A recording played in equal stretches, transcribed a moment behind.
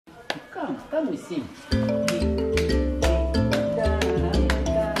Can we sing?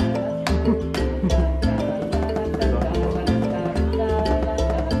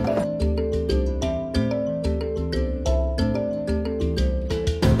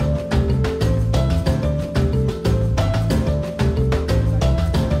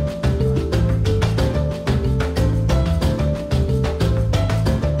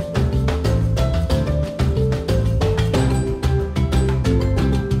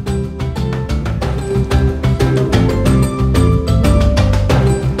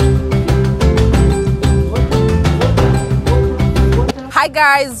 Hi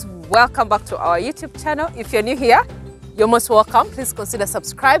guys, welcome back to our YouTube channel. If you're new here, you're most welcome. Please consider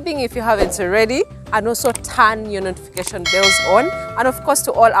subscribing if you haven't already, and also turn your notification bells on. And of course,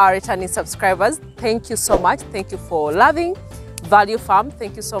 to all our returning subscribers, thank you so much. Thank you for loving Value Farm.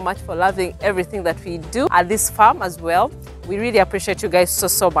 Thank you so much for loving everything that we do at this farm as well. We really appreciate you guys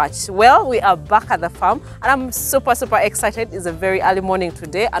so much. Well, we are back at the farm and I'm super excited. It's a very early morning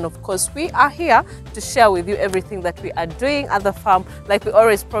today, and of course we are here to share with you everything that we are doing at the farm. Like we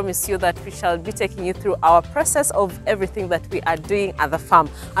always promise you that we shall be taking you through our process of everything that we are doing at the farm.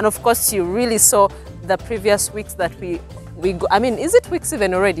 And of course you really saw the previous weeks that I mean, is it weeks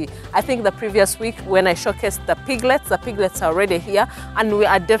even already? I think the previous week when I showcased the piglets are already here, and we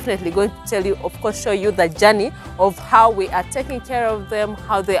are definitely going to tell you, of course, show you the journey of how we are taking care of them,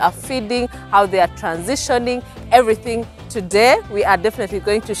 how they are feeding, how they are transitioning, everything. Today we are definitely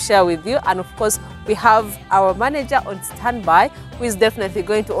going to share with you, and of course we have our manager on standby who is definitely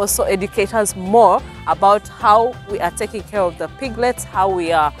going to also educate us more about how we are taking care of the piglets, how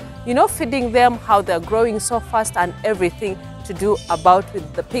we are feeding them, how they're growing so fast, and everything to do about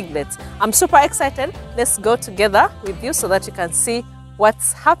with the piglets. I'm super excited. Let's go together with you so that you can see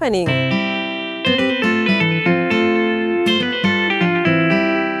what's happening.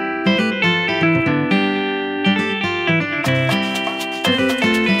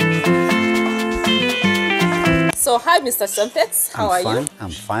 So hi Mr. Trumpets, how are you? I'm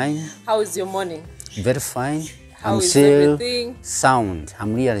fine. How is your morning? Very fine. How I'm is still everything? sound.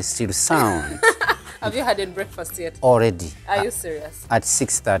 I'm really still sound. Have you had any breakfast yet? Already. Are you serious? At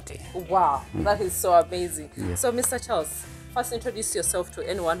 6:30. Wow, that is so amazing. Yeah. So Mr. Charles, first introduce yourself to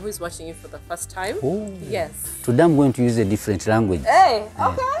anyone who is watching you for the first time. Oh. Yes. Today I'm going to use a different language. Hey,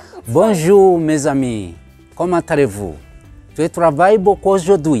 okay. Bonjour mes amis. Comment allez-vous? Je travaille beaucoup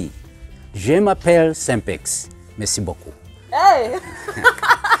aujourd'hui. Je m'appelle Sempex. Merci beaucoup. Hey!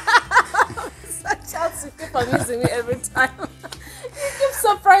 Charles, you keep amusing me every time. You keep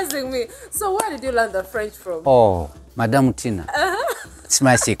surprising me. So where did you learn the French from? Oh, Madame Tina. It's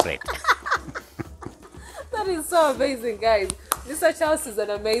my secret. That is so amazing, guys. Mr. Charles is an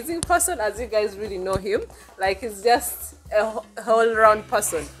amazing person, as you guys really know him. Like, he's just a whole-round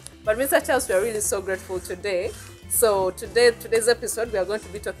person. But Mr. Charles, we are really so grateful today. So today's episode, we are going to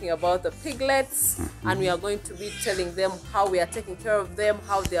be talking about the piglets, and we are going to be telling them how we are taking care of them,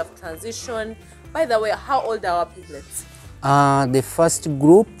 how they have transitioned. By the way, how old are our piglets? The first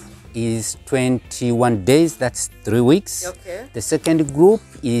group is 21 days, that's 3 weeks. Okay. The second group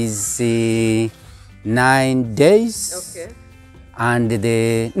is 9 days. Okay. And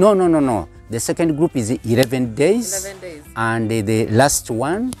no. The second group is 11 days. 11 days. And the last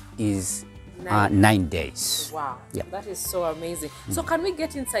one is 9 days. Wow, yeah. That is so amazing. So can we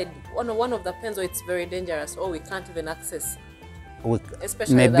get inside one of the pens where it's very dangerous, or we can't even access?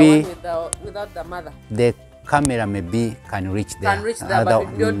 Especially maybe the one without the mother. The camera maybe can reach there. Can reach there,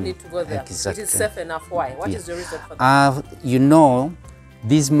 but we don't need to go there. Exactly. It is safe enough. Why? What is the reason for that?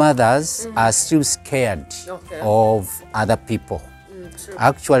 These mothers are still scared of other people. True.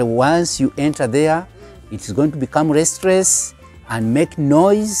 Actually, once you enter there, it's going to become restless and make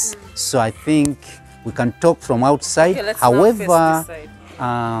noise. So I think we can talk from outside. Okay, let's however, now face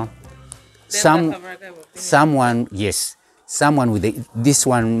this side. Someone with this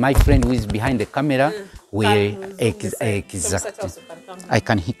one, my friend who is behind the camera, will exactly. I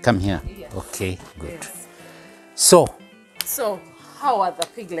can come here. Yes. Okay, good. Yes. So how are the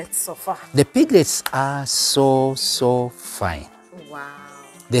piglets so far? The piglets are so fine. Wow.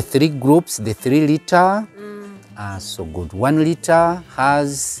 The 3 groups, the 3 liter are so good. 1 liter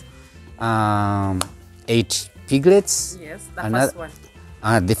has 8 piglets. Yes, first one.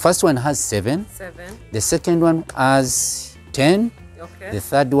 The first one has 7. 7. The second one has 10. Okay. The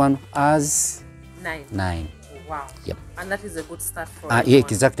third one has 9. Wow. Yep. And that is a good start for yeah,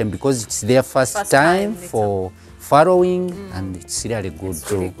 exactly, because it's their first time for following, and it's really good,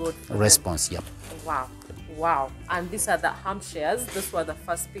 really good response. Yep. Wow. Wow. And these are the Hampshires. Those were the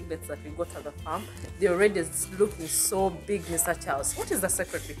first piglets that we got at the farm. They're already looking so big, Mr. Charles. What is the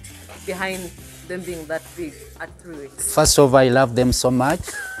secret behind them being that big at 3 weeks? First of all, I love them so much.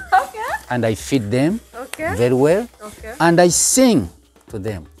 Okay. And I feed them Okay. very well. Okay. And I sing to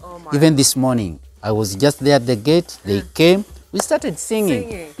them. Oh my. Even this morning, I was just there at the gate. They came. We started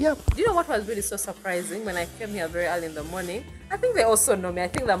singing. Yeah. Do you know what was really so surprising when I came here very early in the morning? I think they also know me. I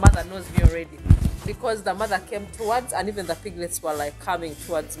think the mother knows me already, because the mother came towards, and even the piglets were like coming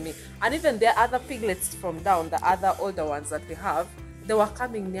towards me. And even there are other piglets from down, the other older ones that we have, they were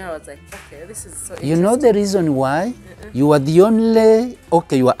coming near. I was like, okay, this is so interesting. You know the reason why? You are the only,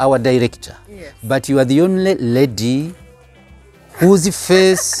 okay, you are our director. Yes. But you are the only lady whose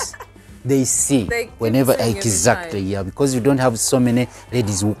face they see whenever, exactly, yeah, because you don't have so many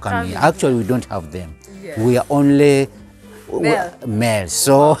ladies who come here. Actually, we don't have them. Yes. We are only male.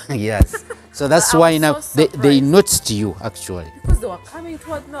 So, yes. So that's why now they noticed you, actually. Because they were coming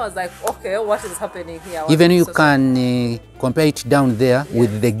towards me, I was like, okay, what is happening here? Even you can compare it down there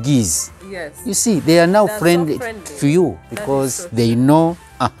with the geese. Yes. You see, they are now friendly, so friendly to you, because they know,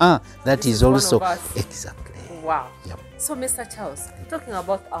 that is also, exactly. Wow. Yep. So, Mr. Charles, talking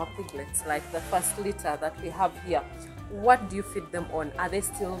about our piglets, like the first litter that we have here, what do you feed them on? Are they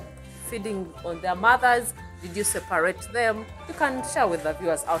still feeding on their mothers? Did you separate them? You can share with the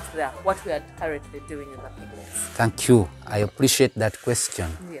viewers out there what we are currently doing in the piglets. Thank you. I appreciate that question.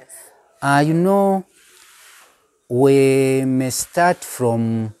 Yes. You know, we may start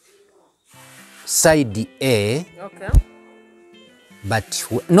from side A. Okay. But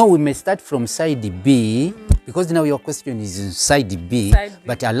no, we may start from side B, because now your question is in side B,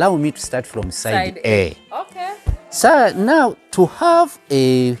 but allow me to start from side A. Okay. So now, to have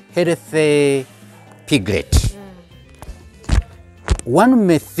a healthy piglet, one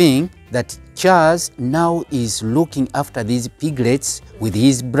may think that Charles now is looking after these piglets with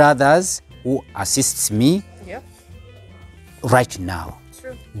his brothers who assists me right now.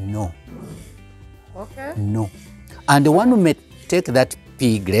 True. No. Okay. No. And the one who may take that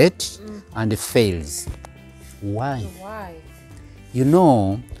piglet and fails. Why? Why? You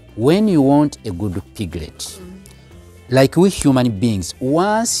know, when you want a good piglet, like we human beings,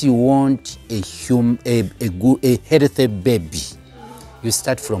 once you want a healthy baby, you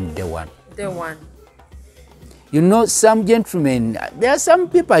start from day one. Day one. You know, some gentlemen, there are some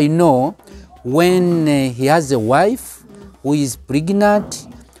people I know, when he has a wife who is pregnant,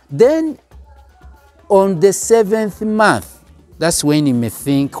 then on the 7th month, that's when he may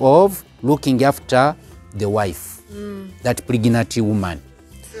think of looking after the wife, that pregnant woman.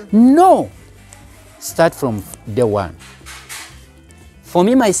 True. No, start from day one. For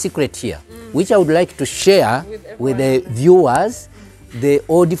me, my secret here, which I would like to share with the viewers, the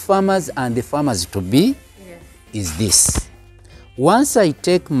old farmers and the farmers to be, is this. Once I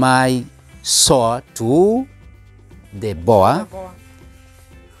take my sow to the boer,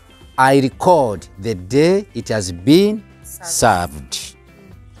 I record the day it has been served.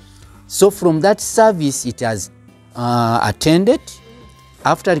 So from that service it has attended,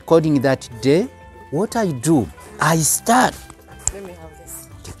 after recording that day, what I do, I start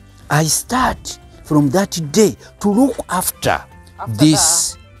from that day to look after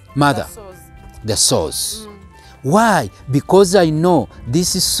this mother, the sows. Why? Because I know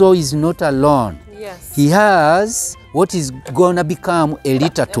this sow is not alone. Yes. He has what is gonna become a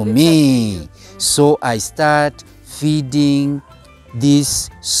litter to me. So I start feeding this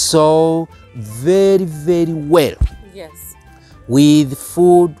sow very, very well. Yes. With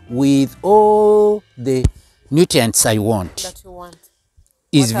food, with all the nutrients I want. That you want.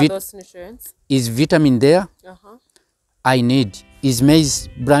 What are those nutrients? Is vitamin there? I need. Is maize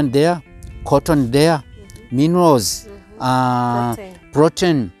bran there? Cotton there? Minerals,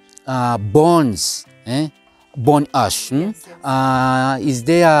 protein, bones, bone ash. Yes, yes. Is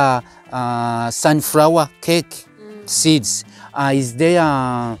there sunflower cake seeds? Is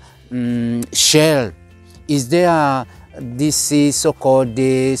there shell? Is there this so-called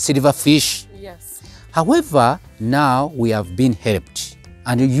silverfish? Yes. However, now we have been helped,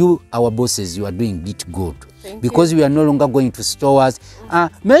 and you, our bosses, you are doing it good. Because we are no longer going to stores.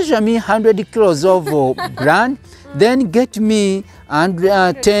 Measure me 100 kilos of bran, then get me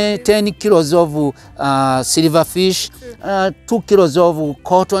 10 kilos of silverfish, 2 kilos of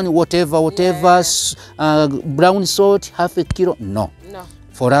cotton, whatever, brown salt, half a kilo. No.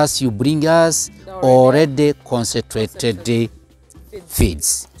 For us, you bring us already concentrated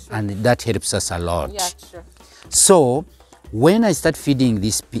feeds, and that helps us a lot. Yeah, sure. So, when I start feeding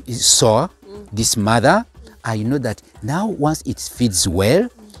this sow, this mother, I know that now once it feeds well,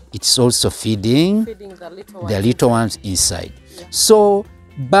 it's also feeding the little ones inside. Yeah. So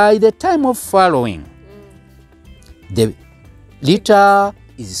by the time of farrowing, the litter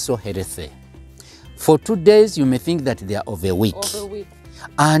is so healthy. For 2 days, you may think that they are of a week.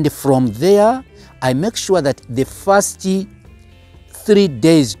 And from there, I make sure that the first 3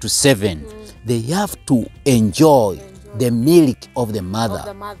 days to 7, they have to enjoy the milk of the mother.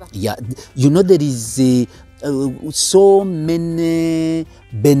 Yeah, you know, there is so many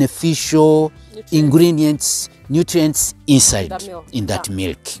beneficial nutrients inside in that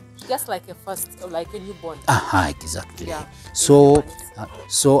milk. Just like a newborn. Exactly. Yeah. So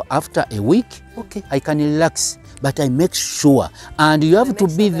after a week, okay, I can relax, but I make sure, and you have to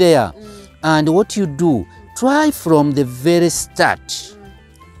be there. And what you do, try from the very start.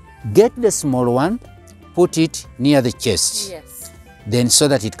 Get the small one, put it near the chest. Yes. Then so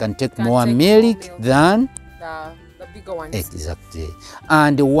that it can take more milk than the bigger ones. Exactly.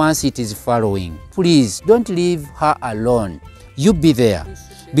 And once it is farrowing, please don't leave her alone. You be there.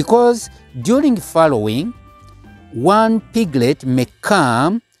 Because during farrowing, one piglet may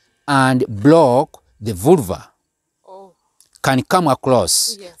come and block the vulva. Can come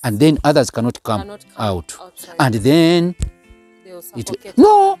across, and then others cannot come out. Outside. And then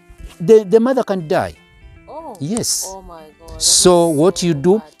the mother can die. Oh. Yes. Oh my God. So what you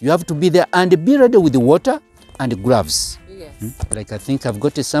do, you have to be there and be ready with the water and gloves. Yes. Like I think I've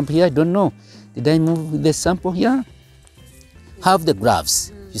got a sample here. I don't know. Did I move the sample here? Have the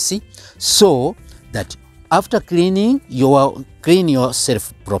gloves. You see? So that after clean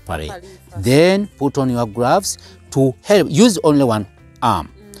yourself properly. Then put on your gloves to help. Use only one arm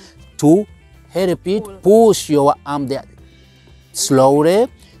to help it push your arm there slowly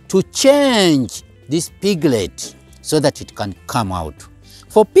to change this piglet so that it can come out.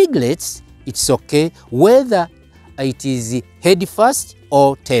 For piglets, it's okay whether it is head first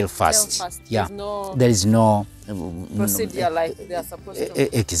or tail first. Yeah, there is no procedure like they are supposed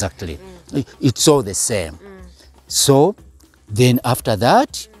to. Exactly. It's all the same. So then after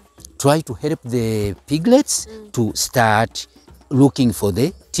that, try to help the piglets to start looking for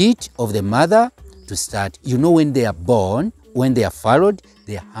the teat of the mother to start. You know, when they are born, when they are farrowed,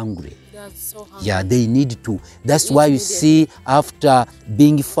 they are hungry. They are so hungry. Yeah, they need to. That's why you see after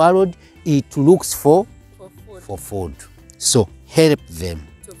being farrowed, it looks for food. So help them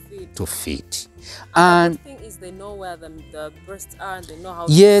to feed. And the thing is, they know where the breasts are and they know how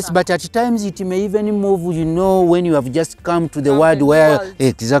yes, to but at times it may even move, you know, when you have just come to the world where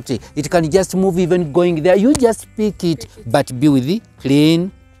exactly it can just move even going there. You just pick it, but be with the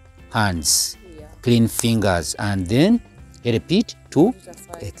clean hands, clean fingers, and then repeat to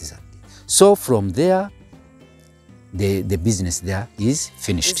exactly. So from there, the business there is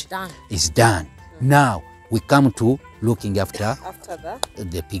finished. It's done. Now we come to looking after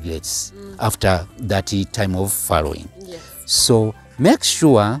the piglets after that time of farrowing. So make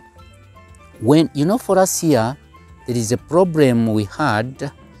sure when, you know, for us here, there is a problem we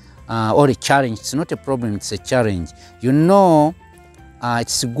had or a challenge. It's not a problem, it's a challenge. You know,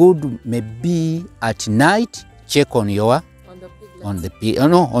 it's good maybe at night check on your on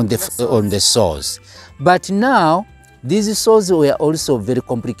the source. But now these sources were also very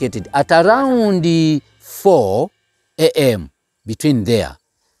complicated. At around 4 a.m. between there,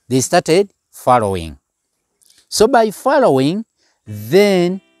 they started farrowing. So by farrowing,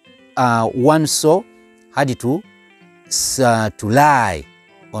 then one sow had to lie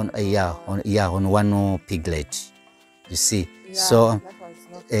on one piglet. You see, so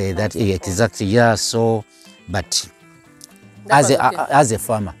that exactly So, but as a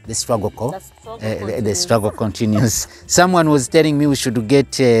farmer, the struggle continues. Someone was telling me we should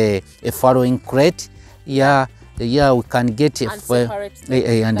get a farrowing crate. Yeah, we can get and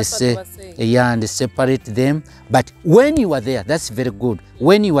separate them. But when you are there, that's very good.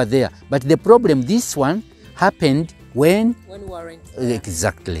 When you are there, but the problem, this one happened when we weren't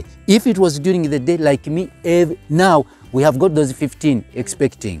exactly. If it was during the day, like me, now we have got those 15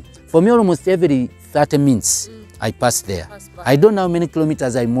 expecting. For me, almost every 30 minutes. I pass there. I don't know how many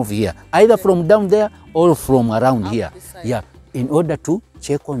kilometers I move here, either from down there or from around here. Yeah, in order to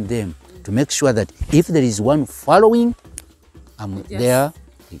check on them, to make sure that if there is one following, I'm there.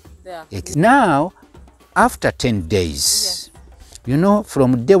 Now, after 10 days, you know,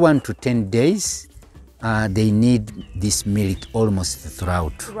 from day 1 to 10 days, they need this milk almost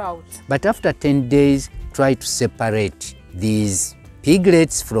throughout. But after 10 days, try to separate these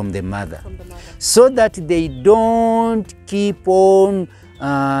piglets from the mother, so that they don't keep on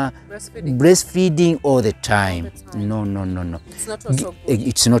breastfeeding all the time. No. It's not also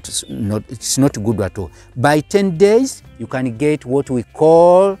good. It's not good at all. By 10 days, you can get what we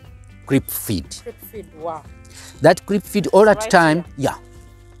call crib feed. Crib feed, wow. That crib feed all at time, here. yeah.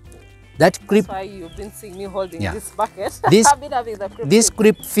 That crib. That's why you've been seeing me holding this bucket. This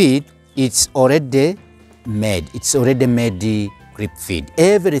crib feed, it's already made. It's already made crib feed.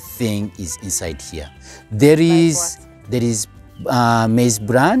 Everything is inside here. There is maize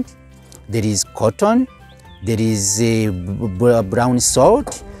bran, there is cotton, there is brown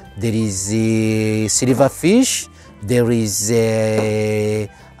salt, there is silverfish, there is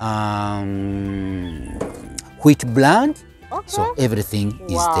wheat bran. Okay. So everything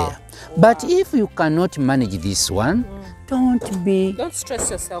is there. But if you cannot manage this one, don't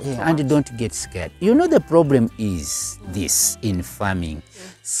stress yourself and don't get scared. You know, the problem is this in farming.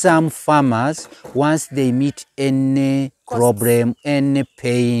 Some farmers, once they meet any problem, any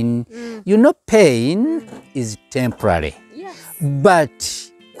pain, you know, pain is temporary. Yes.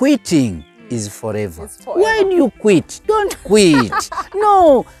 But quitting is forever. When you quit, don't quit.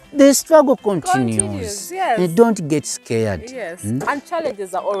 No, the struggle continues. Yes. And don't get scared. Yes. And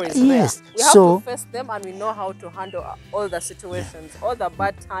challenges are always there. We have to face them, and we know how to handle all the situations. All the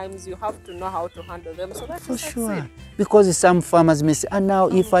bad times, you have to know how to handle them. So that's for sure. Because some farmers may say, now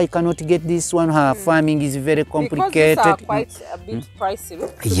if I cannot get this one, farming is very complicated. Because these are quite a bit pricey,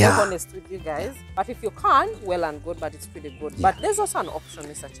 to be honest with you guys. But if you can, well and good, but it's pretty good. But there's also an option,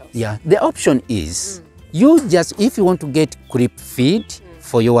 Mr. Charles. Yeah, the option is, if you want to get crib feed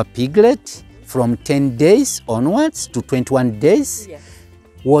for your piglet from 10 days onwards to 21 days,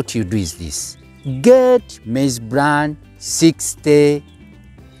 what you do is this. Get maize bran 60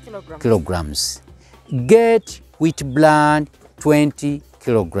 kilograms. Get wheat bran 20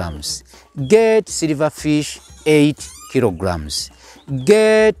 kilograms. Get silverfish 8 kilograms.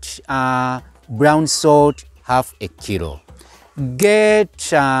 Get brown salt half a kilo.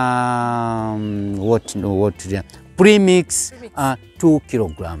 Get premix 2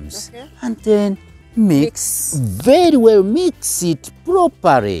 kilograms. And then mix very well, mix it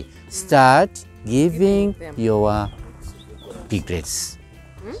properly. Start giving your piglets.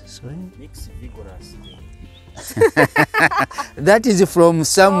 Sorry? Mix vigorously. That is from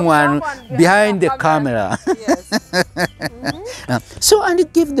someone behind the camera. Yes. So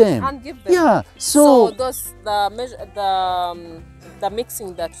and give them. Yeah. So those the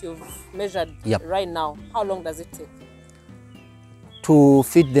mixing that you've measured right now, how long does it take? To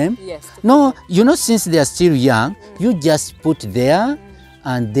feed them? Yes. No, you know, since they are still young, you just put there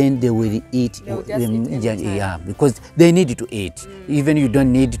and then they will eat. Because they need to eat. Even you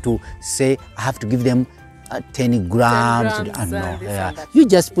don't need to say, I have to give them 10 grams. You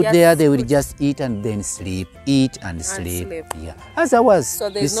just put there, they will just eat and then sleep. Eat and sleep. Yeah. As I was. So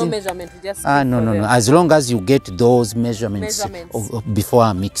there's no measurement, you just no. As long as you get those measurements.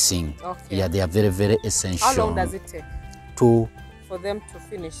 Before mixing. Okay. Yeah, they are very, very essential. How long does it take? For them to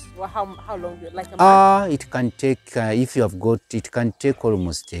finish? Well, how long? Like a month? It can take, if you have got, it can take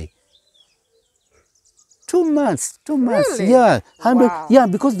almost 2 months. 2 months. Really? Yeah. 100. Wow. Yeah,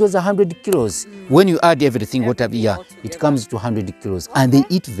 because those are 100 kilos. When you add everything whatever, it comes to 100 kilos. And they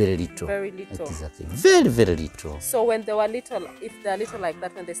eat very little. Very little. Exactly. Very, very little. So when they were little, if they're little like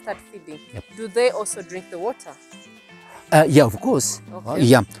that, when they start feeding, do they also drink the water? Yeah, of course. Okay.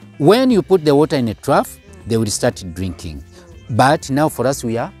 Yeah. When you put the water in a trough, they will start drinking. But now for us,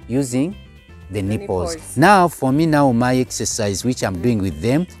 we are using the nipples. Now, for me, my exercise, which I'm doing with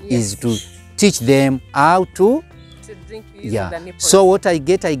them, is to teach them how to drink using the nipples. So what I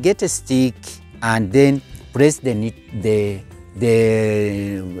get a stick and then press the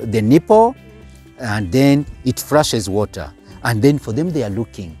nipple, and then it flashes water. And then for them, they are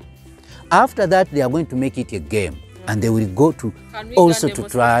looking. After that, they are going to make it a game. And they will go to also to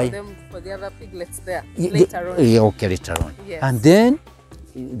try for the other piglets there later on. Okay, later on. Yes. And then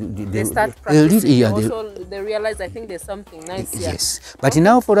they start practicing. They realize, I think there's something nice here. Yes, but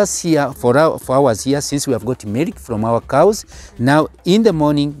now for us here, for ours here, since we have got milk from our cows, now in the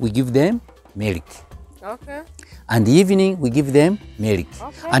morning we give them milk. Okay. And the evening we give them milk.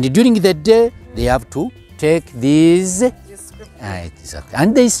 Okay. And during the day they have to take these. Exactly.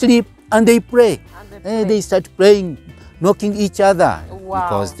 And they sleep and they pray. And they start praying, knocking each other. Wow.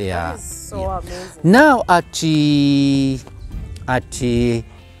 Because they are so amazing. Now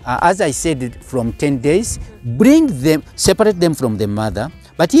as I said, from 10 days, separate them from the mother.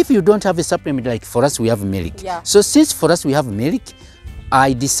 But if you don't have a supplement, like for us, we have milk. So since for us we have milk,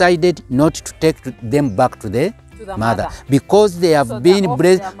 I decided not to take them back to the mother because they have been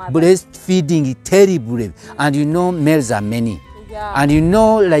breastfeeding terribly. And you know, males are many. Yeah. And you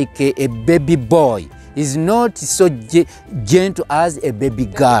know, like a baby boy is not so gentle as a baby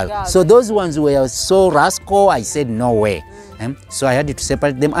girl. So those ones were so rascal, I said no way. So I had to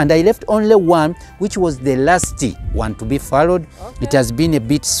separate them, and I left only one, which was the last one to be followed. Okay. It has been a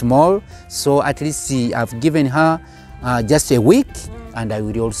bit small, so at least I've given her just a week, and I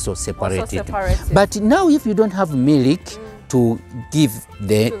will also separate it. But now if you don't have milk to give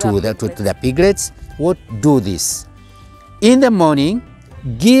to the piglets, what do this? In the morning,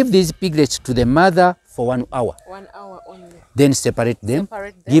 give these piglets to the mother for 1 hour. 1 hour only. Then separate them.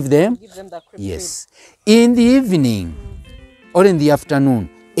 Give them the crib yes. Feed. In the evening or in the afternoon,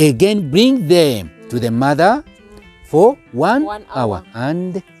 again bring them to the mother for 1 hour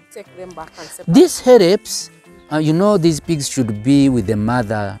and take them back and separate. This helps. You know, these pigs should be with the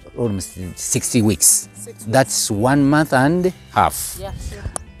mother almost 60 weeks. 6 weeks. That's 1 month and a half. Yeah, sure.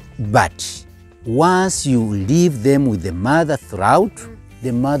 But once you leave them with the mother throughout,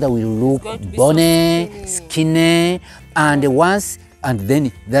 the mother will look bony, so skinny, and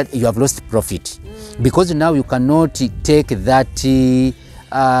then that you have lost profit. Because now you cannot take that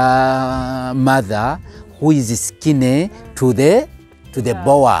mother who is skinny to the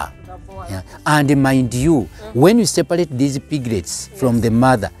boa. Yeah. And mind you, when you separate these piglets from the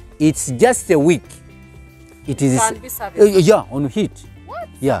mother, it's just a week. It is yeah, on heat. What?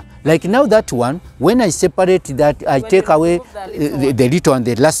 Yeah, like now that one, when I separate that, I take away the little and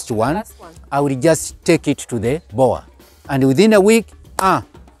the last one, I will just take it to the boa, and within a week,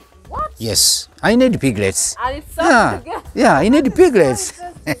 what? Yes, I need piglets. And it's together. Yeah, I need piglets.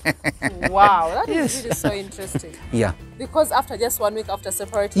 Wow, that is really so interesting. Yeah. Because after just 1 week after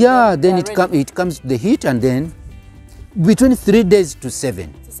separating, yeah, then it comes to the heat, and then between 3 days to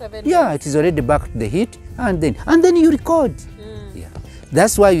 7. Yeah, it is already back to the heat, and then you record. Yeah,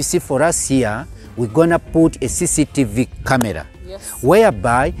 that's why you see for us here, we're gonna put a CCTV camera,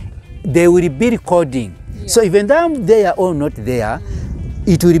 whereby they will be recording. Yeah. So even though I'm there or not there,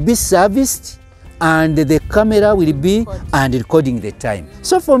 it will be serviced, and the camera will be recording the time.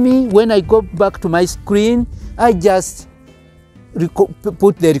 So for me, when I go back to my screen, I just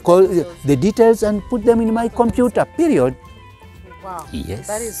put the details and put them in my computer, period. Wow. Yes.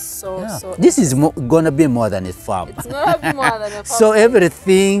 That is so. This is going to be more than a farm. It's going to be more than a farm. So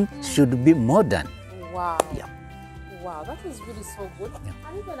everything should be modern. Wow. Yeah. Wow, that is really so good. Yeah.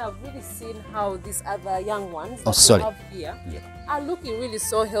 And even I've really seen how these other young ones that we have here are looking really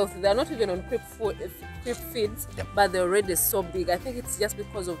so healthy. They're not even on crib feeds, but they're already so big. I think it's just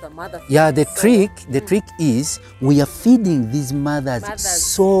because of the mother. Yeah, the trick is we are feeding these mothers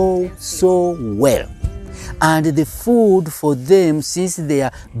so well. And the food for them, since they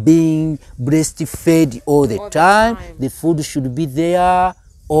are being breastfed all the time, the food should be there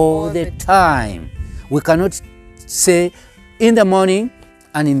all the time. We cannot say in the morning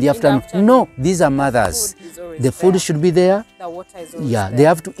and in the afternoon. No, these are mothers. The food should be there. The water is always there. They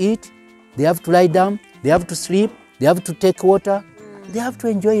have to eat, they have to lie down, they have to sleep, they have to take water, they have to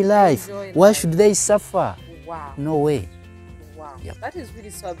enjoy life. Why should they suffer? Wow. No way. Wow, that is really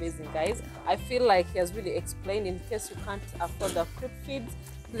so amazing, guys. I feel like he has really explained. In case you can't afford the crib feeds,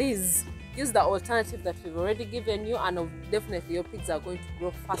 please use the alternative that we've already given you, and definitely your pigs are going to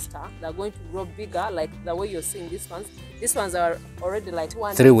grow faster. They're going to grow bigger, like the way you're seeing these ones. These ones are already like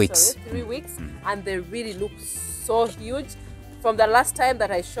 3 weeks, and they really look so huge. From the last time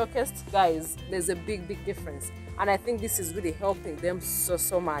that I showcased, guys, there's a big difference, and I think this is really helping them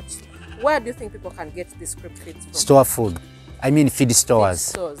so much. Where do you think people can get these crib feeds from? Store food. I mean feed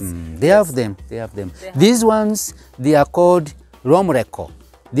stores. They have them. These ones, they are called Romreco.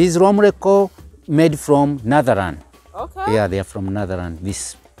 These Romreco made from Netherlands. Okay. Yeah, they are from Netherlands.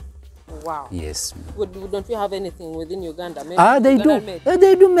 This. Wow. Yes. Don't you have anything within Uganda? Maybe they do.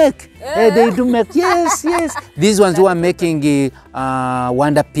 They do make. They do make. Yes. These ones who are making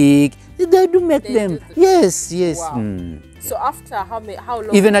Wonder Pig, they do make them. Yes. Wow. So after how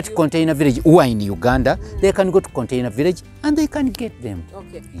long? Even at Container Village, who are in Uganda, they can go to Container Village and they can get them.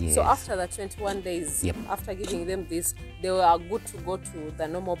 Okay. Yes. So after the 21 days, after giving them this, they are good to go to the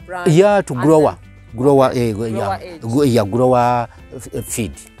normal brand. Yeah, to grower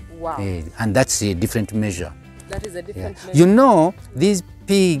feed. Wow. And that's a different measure. That is a different measure. You know, these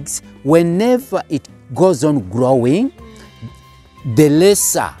pigs, whenever it goes on growing, the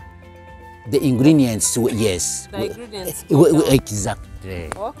lesser the ingredients, yes. The ingredients. Exactly.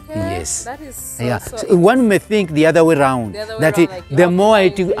 Okay. Yes. That is so so one may think the other way around. The more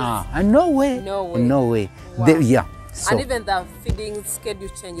it no way. Wow. So, and even the feeding schedule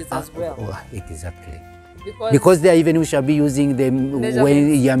changes as well. Exactly. Because there even we shall be using the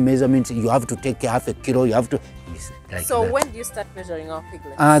measurements. You have to take half a kilo. You have to. like so that. when do you start measuring our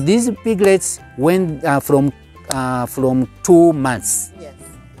piglets? These piglets, when from 2 months, Yes.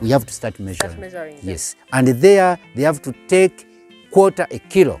 we have to start measuring. Start measuring them. Yes, and there they have to take quarter a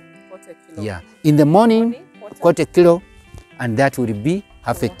kilo. Quarter kilo. Yeah, in the morning, quarter kilo, and that will be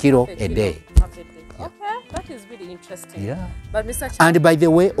half a kilo Half a day. Half a day. Yeah. Okay, that is really interesting. Yeah. But Mr. Chan, And by the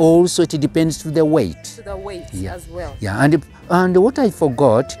way, also it depends to the weight. to the weight Yeah. as well. Yeah, and what I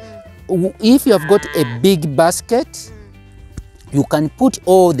forgot, if you have got a big basket, you can put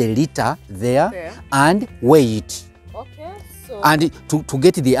all the litter there and weigh it. Okay, so And to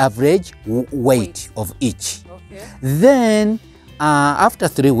get the average weight of each. okay, Then after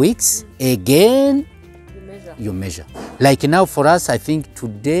 3 weeks, again you measure. you measure. Like now for us, I think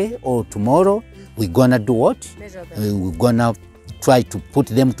today or tomorrow, we're gonna do what? Measure them. We're gonna try to put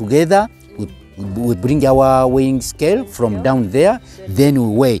them together. We bring our weighing scale from down there, then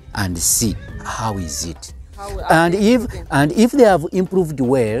we weigh and see how is it. And if they have improved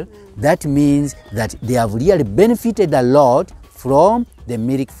well, that means that they have really benefited a lot from the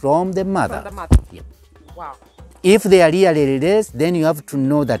milk from the mother. From the mother. Yep. Wow. If they are really less, then you have to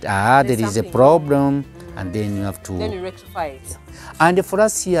know that there is a something problem, and then you have to. Then you rectify it. And for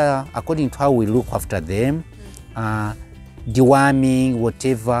us here, according to how we look after them, deworming,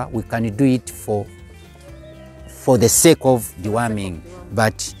 whatever, we can do it for the sake of deworming.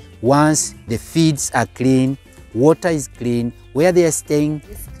 But once the feeds are clean, water is clean, where they are staying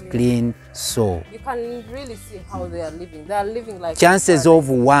clean, so You can really see how they are living. They are living like chances of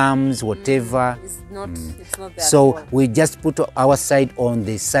worms, whatever. it's not there. So at all. we just put our side on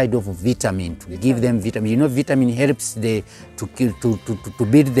the side of vitamin to give them vitamin. You know, vitamin helps to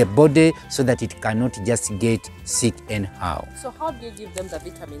build the body so that it cannot just get sick anyhow. So how do you give them the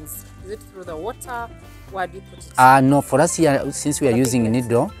vitamins? Is it through the water? Where do you put it? No, for us here, since we are For the using piglets.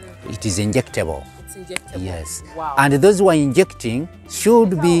 needle, it is injectable. It's injectable. Yes. Wow. And those who are injecting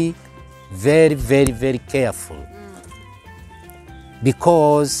should be very, very, very careful.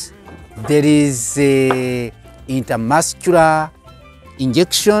 Because there is a intermuscular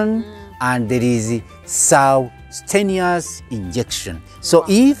injection and there is subcutaneous injection. So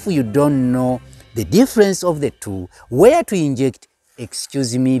if you don't know the difference of the two, where to inject,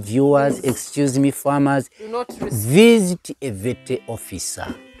 excuse me viewers, excuse me farmers, Do not risk. visit a vet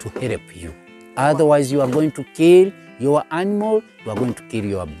officer to help you. Otherwise you are going to kill your animal, you are going to kill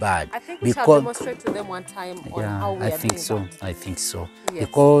your bird. I think we shall demonstrate to them one time on how we I are think doing so. that. I think so. Yes.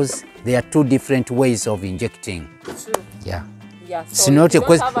 Because there are two different ways of injecting. True. Yeah. Yeah. It's So not you a don't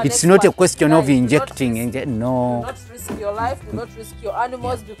question. have an It's not a expert. question of Guys, do not injecting. risk- No. Do not risk your life. Do not risk your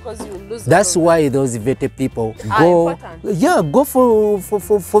animals because you lose. That's all of why those vet people Are go. important. Yeah, go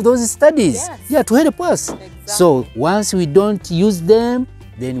for those studies. Yes. Yeah, to help us. Exactly. So once we don't use them,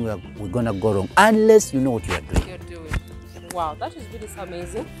 then we're gonna go wrong unless you know what you are doing. you're doing. Wow, that is really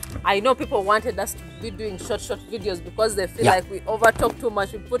amazing. I know people wanted us to be doing short videos because they feel like we overtalk too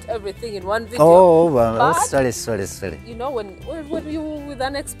much. We put everything in one video. Oh, But, sorry. you know, when you with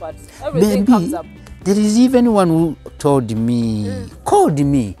an expert, everything comes up. There is even one who told me, called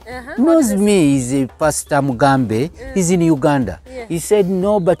me, knows me, is a Pastor Mugambe, he's in Uganda. Yeah. He said,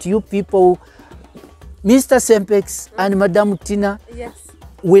 no, but you people, Mr. Sempex and Madam Tina, Yes.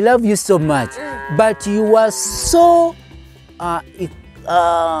 we love you so much, but you are so, What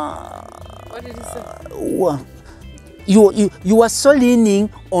did he say? you are so leaning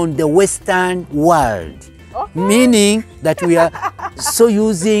on the Western world. Okay. Meaning that we are so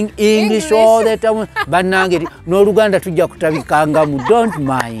using English all the time. But now no Luganda tuja kutabikangamu. Don't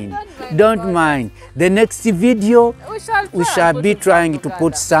mind. The next video we shall be trying to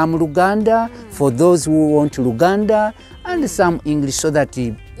put some Luganda for those who want Luganda and some English so that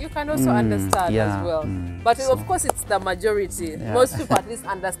you can also understand as well. But of course, it's the majority. Most people at least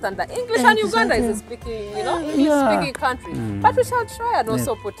understand that English and Uganda is a speaking, English-speaking country. But we shall try and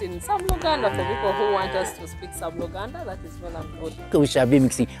also put in some Luganda for people who want us to speak some Luganda. That is well and good. We shall be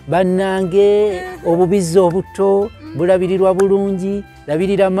mixing. Bannange obubizi obuto bulabirirwa bulungi,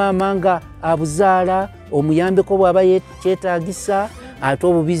 labirira maama nga abuzaala omuyambeko bw'aba kyetaagisa ate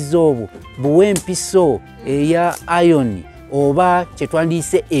obubizi obwo buwe empiso eya iron oba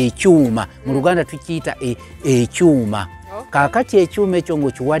kyetwandiise ekyuma mu Luganda tukiyita ekyuma. Kaakati ekyuma ekyo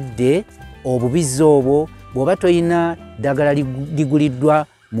ng'okiwadde obubizi obwo bw'oba toyina ddagala liguliddwa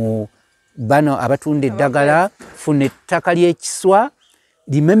mu bano abatunda eddagala, funa ettaka ly'ekiswa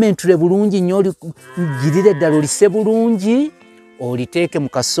limementule bulungi nnyo, ligirire eddala olise bulungi, oliteeke mu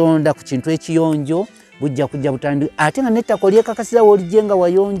kasonda ku kintu ekiyonjo, bujja kujja butandika ate nga n'ettaka olyekakasiza w'olijje nga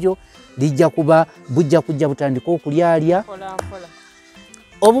wayonjo bujja kujja butandika okulyalya.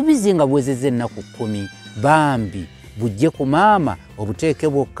 Obubizi nga buwezezza ennaku 10 bambi bujje ku maama obuteeke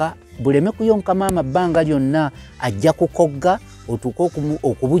bwokka buleme kuyonka maama bbanga lyonna ajja kukogga otuuka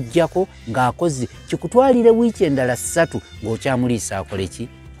okubujjako ng'akoze kikutwalire wiiki endala 3 ng'okyamuliisa akole ki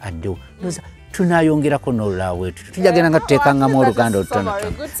addewo tunayongerako n'olulala wetu tujagenda nga tuteekangamu oluganda olutono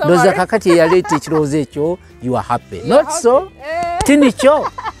ndoza kakati eyaleeta ekirowoozo ekyo you are happy not so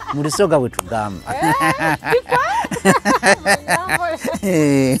tinikyo mu lusoga bwe tugamba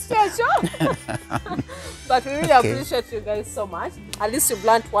But we really appreciate you guys so much. At least you've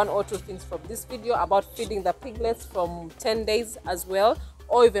learned 1 or 2 things from this video about feeding the piglets from 10 days as well,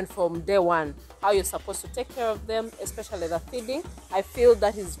 or even from day 1, how you're supposed to take care of them, especially the feeding. I feel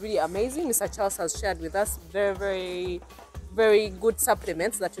that is really amazing. Mr. Charles has shared with us very good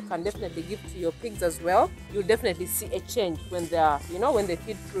supplements that you can definitely give to your pigs as well. You'll definitely see a change when they are, when they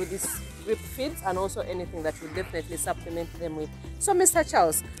feed through this drip feeds, and also anything that you definitely supplement them with. So Mr.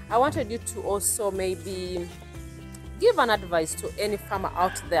 Charles, I wanted you to also maybe give an advice to any farmer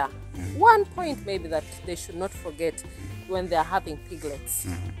out there. 1 point maybe that they should not forget when they are having piglets.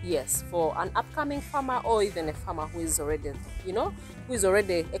 Yes, for an upcoming farmer or even a farmer who is already, who is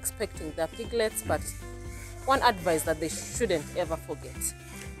already expecting their piglets, but one advice that they shouldn't ever forget.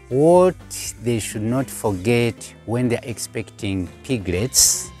 What they should not forget when they're expecting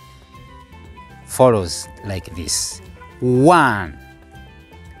piglets follows like this. 1,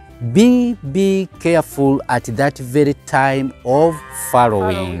 be careful at that very time of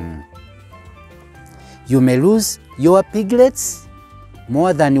farrowing. You may lose your piglets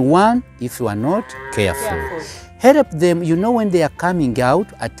more than 1 if you are not careful. Help them, when they are coming out,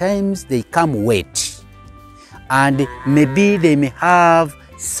 at times they come wet, and maybe they may have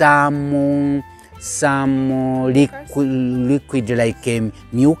some liquid like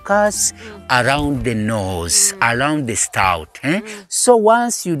mucus around the nose, around the snout. So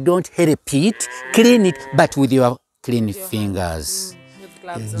once you don't help it, clean it, but with your clean fingers.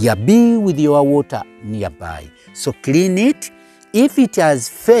 Yeah, be with your water nearby. So clean it. If it has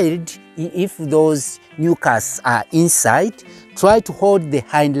failed, if those mucus are inside, try to hold the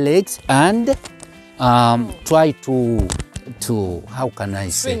hind legs and try to how can I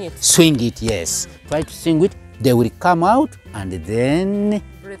say? Swing it, yes. Try to swing it. They will come out, and then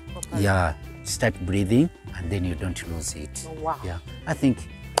Breathe properly. Yeah, start breathing, and then you don't lose it. Oh, wow. Yeah, I think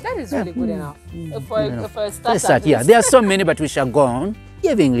that is really good enough. For a start, yeah, there are so many, but we shall go on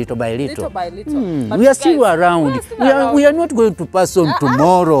giving little by little. Little by little. But We are still around. We are not going to pass on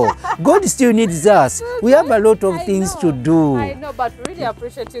tomorrow. God still needs us. We have a lot of things to do. I know, but really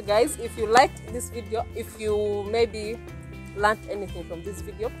appreciate you guys. If you liked this video, if you maybe learned anything from this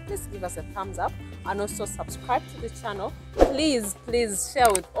video, please give us a thumbs up, and also subscribe to the channel. Please share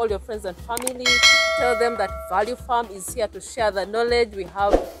with all your friends and family. Tell them that Value Farm is here to share the knowledge. We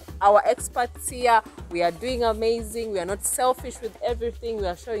have our experts here. We are doing amazing. We are not selfish with everything. We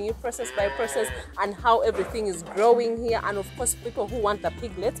are showing you process by process and how everything is growing here. And of course, people who want the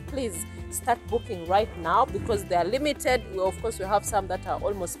piglets, please start booking right now, because they are limited. Of course, we have some that are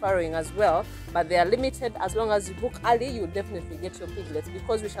almost farrowing as well, but they are limited. As long as you book early, you definitely get your piglets,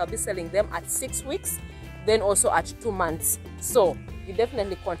 because we shall be selling them at 6 weeks, then also at 2 months. So you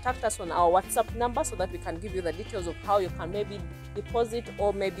definitely contact us on our WhatsApp number so that we can give you the details of how you can maybe deposit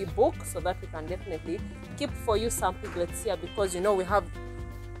or maybe book, so that we can definitely keep for you some piglets here, because we have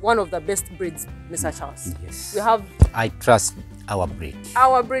one of the best breeds, Mr. Charles. Yes. I trust our breed.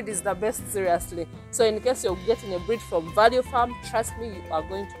 Our breed is the best, seriously. So in case you're getting a breed from Value Farm, trust me, you are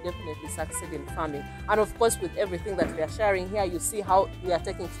going to definitely succeed in farming. And of course, with everything that we are sharing here, you see how we are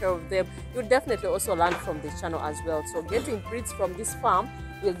taking care of them. You definitely also learn from this channel as well. So getting breeds from this farm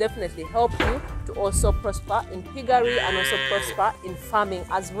will definitely help you to also prosper in piggery and also prosper in farming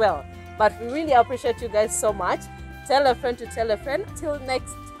as well. But we really appreciate you guys so much. Tell a friend to tell a friend. Till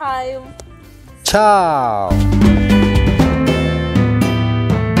next time. Ciao.